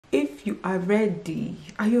If you are ready,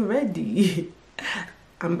 are you ready?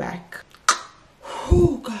 I'm back.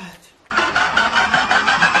 Oh God.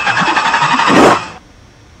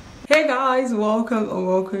 Hey guys,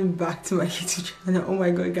 welcome back to my YouTube channel. Oh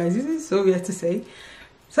my God, guys, this is so weird to say.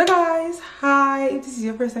 So guys, hi, if this is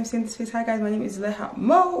your first time seeing this face, hi guys, my name is Leha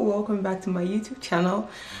Mo. Welcome back to my YouTube channel.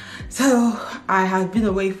 So I have been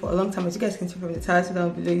away for a long time, as you guys can see from the title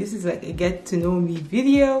down below. This is like a get to know me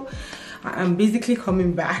video. I'm basically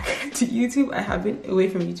coming back to YouTube. I have been away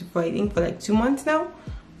from YouTube for I think for like 2 months now,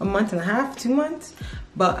 a month and a half, 2 months,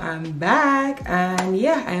 but I'm back. And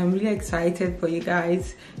yeah, I am really excited for you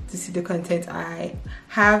guys to see the content I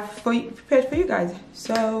have for you, prepared for you guys.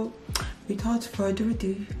 So without further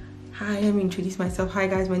ado, hi, let me introduce myself. Hi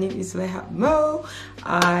guys, my name is Leha Mo.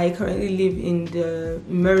 I currently live in the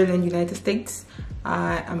Maryland, United States.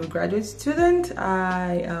 I am a graduate student.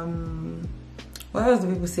 What else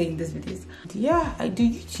do people say in these videos? Yeah, I do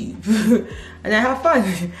YouTube and I have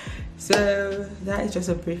fun. So that is just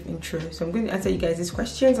a brief intro. So I'm going to answer you guys these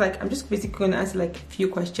questions. Like, I'm just basically going to answer like a few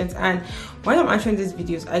questions. And while I'm answering these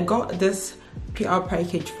videos, I got this PR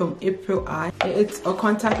package from April Eye. It's a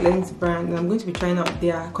contact lens brand, and I'm going to be trying out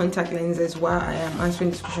their contact lenses while I am answering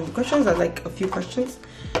these questions. The questions are like a few questions.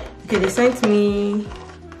 Okay, they sent me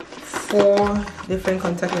 4 different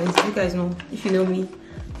contact lenses. You guys know, if you know me,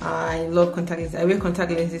 I love contact lenses. I wear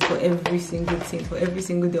contact lenses for every single thing, for every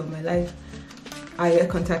single day of my life. I wear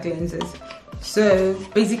contact lenses. So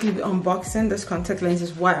basically we're unboxing this contact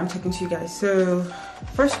lenses while I'm talking to you guys. So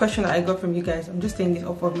first question that I got from you guys, I'm just saying this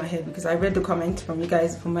off of my head because I read the comment from you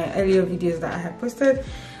guys from my earlier videos that I have posted.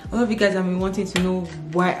 A lot of you guys have been wanting to know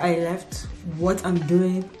why I left, what I'm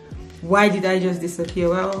doing, why did I just disappear.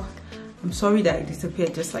 Well, I'm sorry that I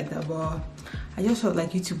disappeared just like that, but I just felt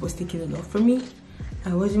like YouTube was taking a lot from me.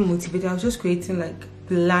 I wasn't motivated. I was just creating like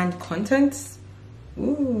bland content.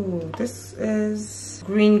 Ooh, this is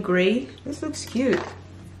green gray. This looks cute.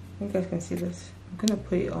 You guys can see this. I'm gonna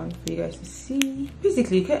put it on for you guys to see.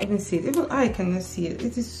 Basically, you can't even see it. Even I cannot see it.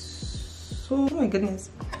 It is so, oh my goodness.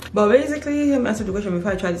 But basically, let me answer the question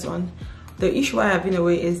before I try this on. The issue I have been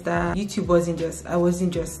away is that YouTube I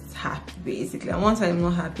wasn't just happy basically. And once I'm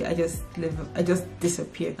not happy, I just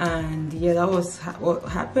disappeared. And yeah, that was what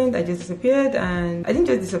happened. I just disappeared, and I didn't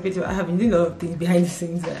just disappear. I have been doing a lot of things behind the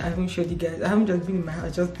scenes that I haven't showed you guys. I haven't just been in my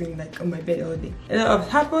house, just been like on my bed all day. A lot of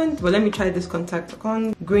happened, but let me try this contact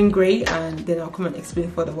on green gray, and then I'll come and explain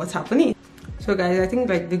further what's happening. So guys, I think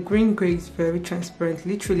like the green gray is very transparent.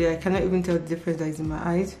 Literally, I cannot even tell the difference that is in my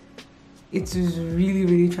eyes. It is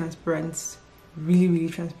really transparent, really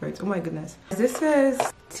transparent. Oh my goodness. This is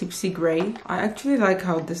Tipsy Grey. I actually like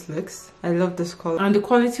how this looks. I love this color, and the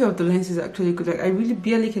quality of the lens is actually good. Like, I really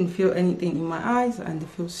barely can feel anything in my eyes, and they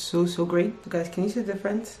feel so great. So guys, can you see the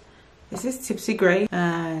difference? This is Tipsy Grey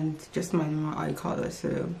and just my normal eye color.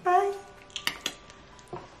 So hi,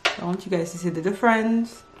 I want you guys to see the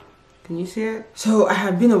difference. Can you see it? So I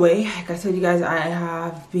have been away. Like I told you guys, I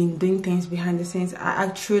have been doing things behind the scenes.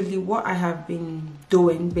 What I have been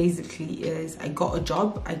doing basically is I got a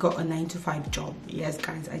job. I got a 9-to-5 job. Yes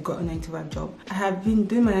guys, I got a 9-to-5 job. I have been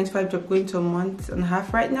doing my 9-to-5 job going to a month and a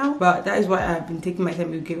half right now, but that is why I have been taking my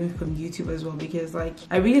time giving from YouTube as well, because like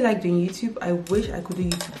I really like doing YouTube. I wish I could do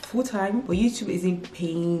YouTube full time, but YouTube isn't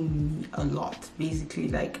paying me a lot basically.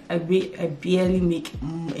 Like I barely make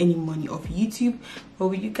any money off YouTube. But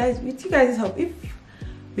with you guys' help, if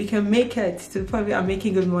we can make it to the point where I'm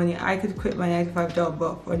making good money, I could quit my 9-to-5 job.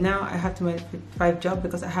 But for now, I have to my 9-to-5 job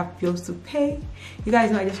because I have bills to pay. You guys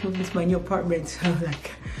know I just moved into my new apartment, so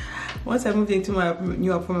like once I moved into my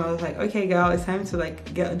new apartment, I was like, okay girl, it's time to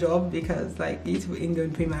like get a job because like YouTube ain't gonna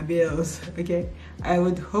pay my bills. Okay, I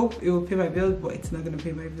would hope it will pay my bills, but it's not gonna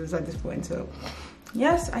pay my bills at this point. So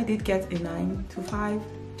yes, I did get a 9-to-5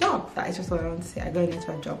 job. That is just what I want to say. I got a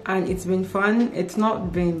 9-to-5 job and it's been fun. It's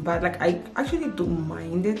not been bad. Like, I actually don't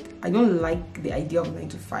mind it. I don't like the idea of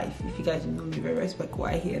 9-to-5. If you guys know me very well, like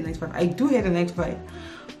why I hate a 9-to-5. I do hate a 9-to-5,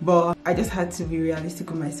 but I just had to be realistic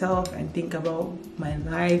with myself and think about my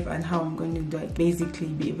life and how I'm going to like basically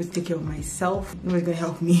be able to take care of myself. Nobody's gonna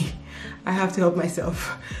help me. I have to help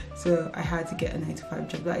myself. So I had to get a 9-to-5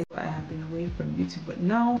 job. That is why I have been away from YouTube. But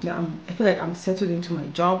now that I feel like I'm settled into my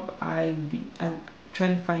job, I'm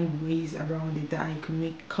trying to find ways around it that I can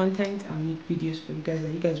make content and make videos for you guys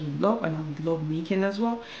that you guys would love, and I would love making as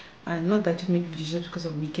well. And not that just make videos just because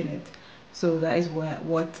of making it. So that is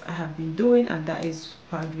what I have been doing, and that is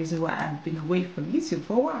part of the reason why I've been away from YouTube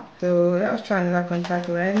for a while. So let us try another contact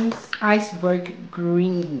lens. Iceberg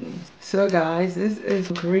Green. So guys, this is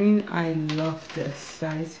green. I love this,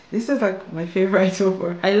 guys. This is like my favorite so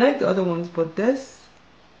far. I like the other ones, but this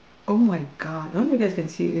Oh my god, I don't know if you guys can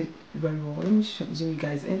see it very well. Let me zoom you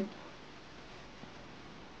guys in.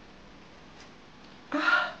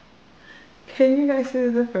 Can you guys see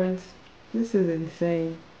the difference? This is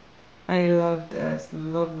insane. I love this.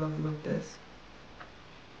 Love this.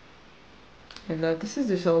 I love this. Is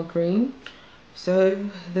just all green. So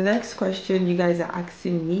the next question you guys are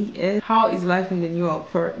asking me is, how is life in the new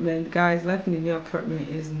apartment? Guys, life in the new apartment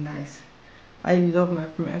is nice. I love my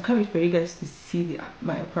apartment. I can't wait for you guys to see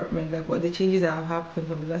my apartment, like what the changes that have happened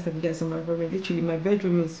from the last time you guys saw my apartment. Literally, my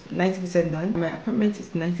bedroom is 90% done. My apartment is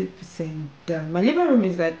 90% done. My living room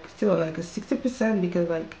is like still like a 60% because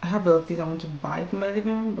like I have a lot of things I want to buy for my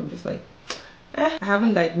living room, but I'm just like, I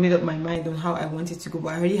haven't like made up my mind on how I want it to go,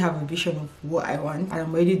 but I already have a vision of what I want and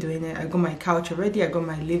I'm already doing it. I got my couch already, I got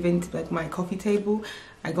my living, like my coffee table,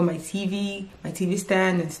 I got my TV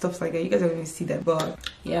stand and stuff like that. You guys are going to see that. But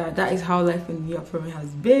yeah, that is how life in the new apartment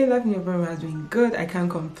has been. Life in the apartment has been good. I can't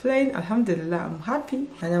complain. Alhamdulillah, I'm happy,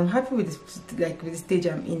 and I'm happy with this, like with the stage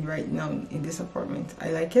I'm in right now in this apartment.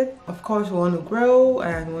 I like it. Of course, I want to grow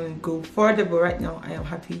and want to go further, but right now I am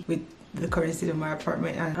happy with the current state of my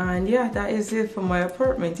apartment. And yeah, that is it for my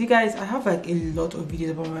apartment. You guys, I have like a lot of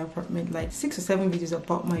videos about my apartment, like 6 or 7 videos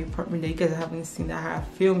about my apartment that you guys haven't seen, that I have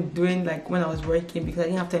filmed doing like when I was working, because I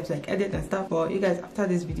didn't have time to like edit and stuff. But you guys, after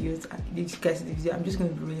these videos, you guys see the video, I'm just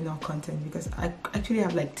going to be rolling out content because I actually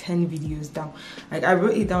have like 10 videos down. Like I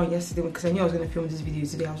wrote it down yesterday because I knew I was going to film this video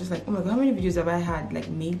today. I was just like, oh my god, how many videos have I had like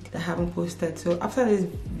made that I haven't posted? So after this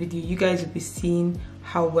video, you guys will be seeing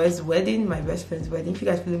how was wedding, my best friend's wedding. If you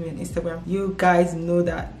guys follow me on Instagram, you guys know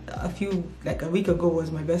that a week ago was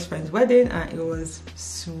my best friend's wedding, and it was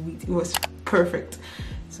sweet. It was perfect.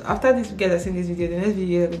 So after this, you guys are seeing this video, the next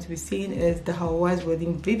video you're going to be seeing is the how was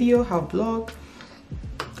wedding video, how vlog.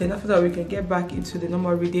 Then after that, we can get back into the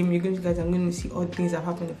normal reading. You guys, I'm going to see all the things that have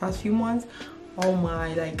happened in the past few months, all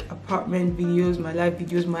my like apartment videos, my live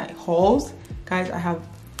videos, my hauls. Guys,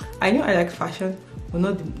 I know I like fashion, but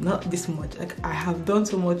not this much. Like I have done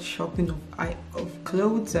so much shopping of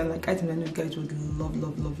clothes and like items I know you guys would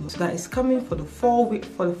love. So that is coming for the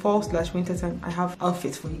fall/winter time. I have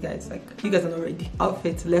outfits for you guys. Like you guys are not ready.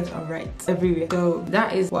 Outfits left and right everywhere. So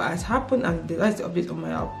that is what has happened, and that's the update on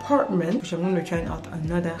my apartment, which I'm going to be trying out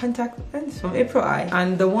another contact lens from April Eye,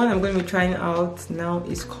 and the one I'm going to be trying out now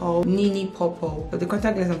is called NINI Purple. So the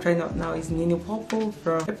contact lens I'm trying out now is NINI Purple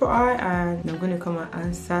from April Eye, and I'm going to come and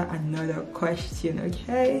answer another question.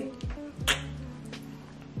 Okay,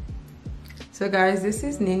 so guys, this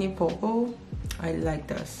is NINI Purple. I like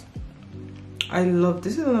this. I love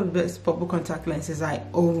this. Is one of the best purple contact lenses I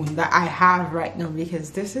own, that I have right now,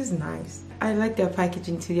 because this is nice. I like their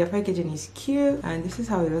packaging too. Their packaging is cute, and this is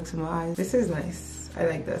how it looks in my eyes. This is nice. I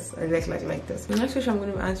like this. I like this. The next question I'm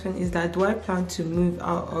going to be answering is that, do I plan to move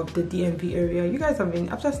out of the DMV area? You guys have been,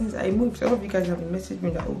 after since I moved, some of you guys have been messaging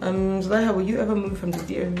me that, Zulaiha, will you ever move from the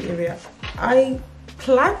DMV area? I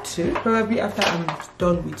plan to, probably after I'm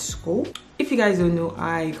done with school. If you guys don't know,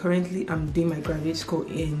 I currently am doing my graduate school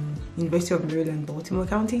in University of Maryland, Baltimore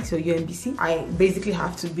County, so UMBC. I basically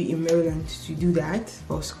have to be in Maryland to do that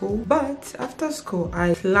for school. But after school,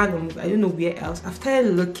 I plan on moving. I don't know where else. After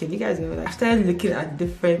looking, you guys know, like after looking at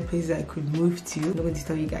different places I could move to, I'm not going to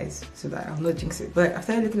tell you guys so that I'll not jinx it. But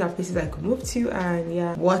after looking at places I could move to, and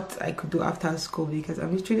yeah, what I could do after school, because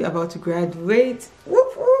I'm literally about to graduate.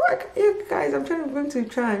 Yeah, guys, I'm going to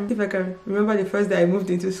try and see if I can remember the first day I moved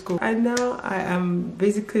into school. And now I am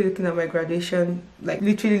basically looking at my graduation, like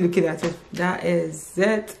literally looking at it. That is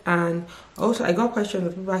it. And also, I got questions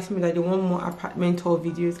of people asking me that they want more apartment haul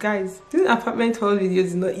videos. Guys, doing apartment haul videos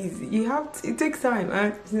is not easy. It takes time.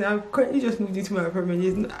 And I've currently just moved into my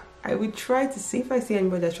apartment. I would try to see if I see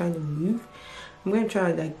anybody that's trying to move. I'm going to try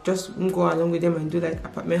and like just go along with them and do like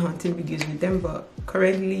apartment hunting videos with them. But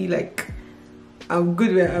currently, like, I'm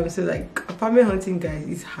good where I am. So like apartment hunting, guys,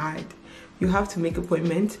 is hard. You have to make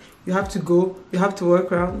appointments, you have to go, you have to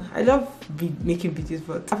work around. I love making videos,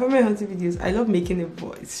 but apartment hunting videos, I love making it,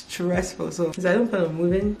 but it's stressful. So since I don't plan on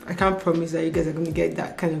moving, I can't promise that you guys are going to get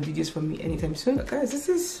that kind of videos from me anytime soon. But guys, this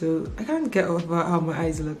is so, I can't get over how my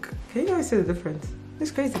eyes look. Can you guys see the difference? It's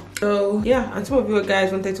crazy. So yeah, and some of you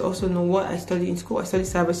guys wanted to also know what I studied in school. I studied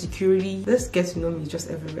cybersecurity. Let's get to know me just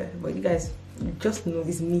everywhere. But you guys just know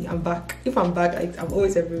it's me. I'm back. If I'm back, I'm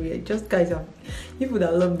always everywhere. Just guys, people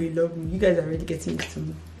that love me. You guys are already getting to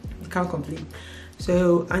me. You can't complain.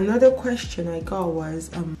 So another question I got was,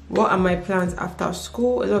 what are my plans after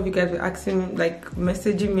school? A lot of you guys were asking, like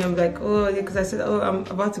messaging me. I'm like, oh, because I said, oh, I'm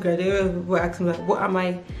about to graduate. People were asking like, what are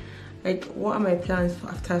my plans for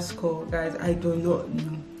after school? Guys, I do not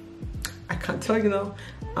know. I can't tell you now.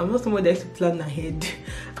 I'm not someone that likes to plan ahead.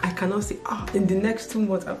 I cannot say, in the next 2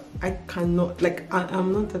 months, I cannot, like,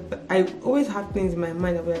 I'm not that. I always have things in my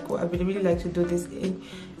mind. I'm like, oh, I would really like to do this. And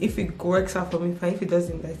if it works out for me, fine. If it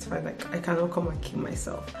doesn't, that's fine. Like, I cannot come and kill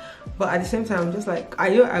myself. But at the same time, I'm just like, I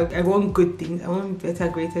know I want good things. I want better,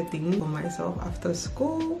 greater things for myself after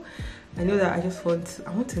school. I know that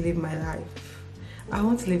I want to live my life. I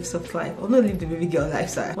want to live soft life. I want to live the baby girl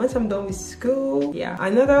lifestyle. Once I'm done with school, yeah.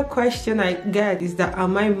 Another question I get is that,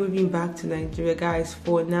 am I moving back to Nigeria? Guys,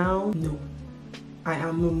 for now, no. I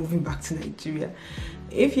am not moving back to Nigeria.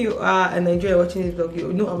 If you are a Nigerian watching this vlog,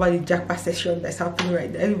 you know about the jackpot session that's happening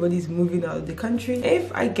right now. Everybody's moving out of the country.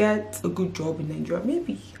 If I get a good job in Nigeria,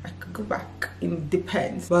 maybe I could go back. It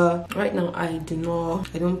depends. But right now, I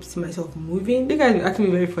don't see myself moving. You guys are asking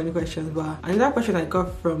me very funny questions, but another question I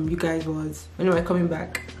got from you guys was, when am I coming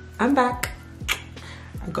back? I'm back.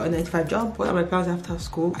 I got a 9-to-5 job. What are my plans after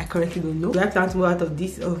school? I currently don't know. Do I plan to move out of the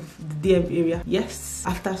DMV area? Yes.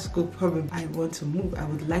 After school, probably I want to move. I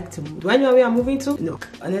would like to move. Do I know where I'm moving to? No.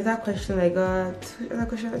 Another question I got. Another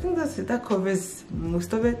question. I think that's it. That covers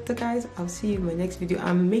most of it, guys. I'll see you in my next video.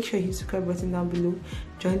 And make sure you hit the subscribe button down below.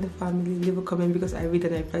 Join the family. Leave a comment because I read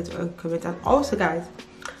and I reply to all comments. And also, guys,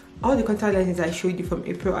 all the contact lenses I showed you from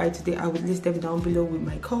April Eye today, I would list them down below with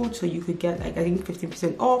my code, so you could get, like, I think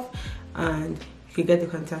 15% off, and you can get the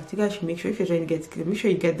contact. You guys should make sure, if you're trying to get, make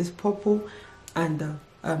sure you get this purple and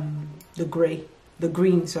the green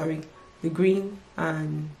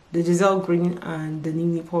and the Giselle green and the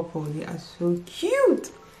NINI Purple. They are so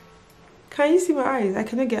cute. Can you see my eyes? I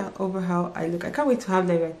cannot get over how I look. I can't wait to have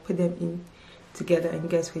them, like, put them in together and you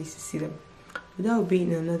guys wait to see them. But that will be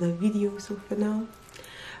in another video. So for now,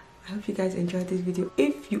 I hope you guys enjoyed this video.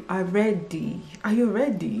 If you are ready, are you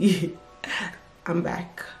ready? I'm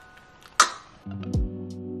back.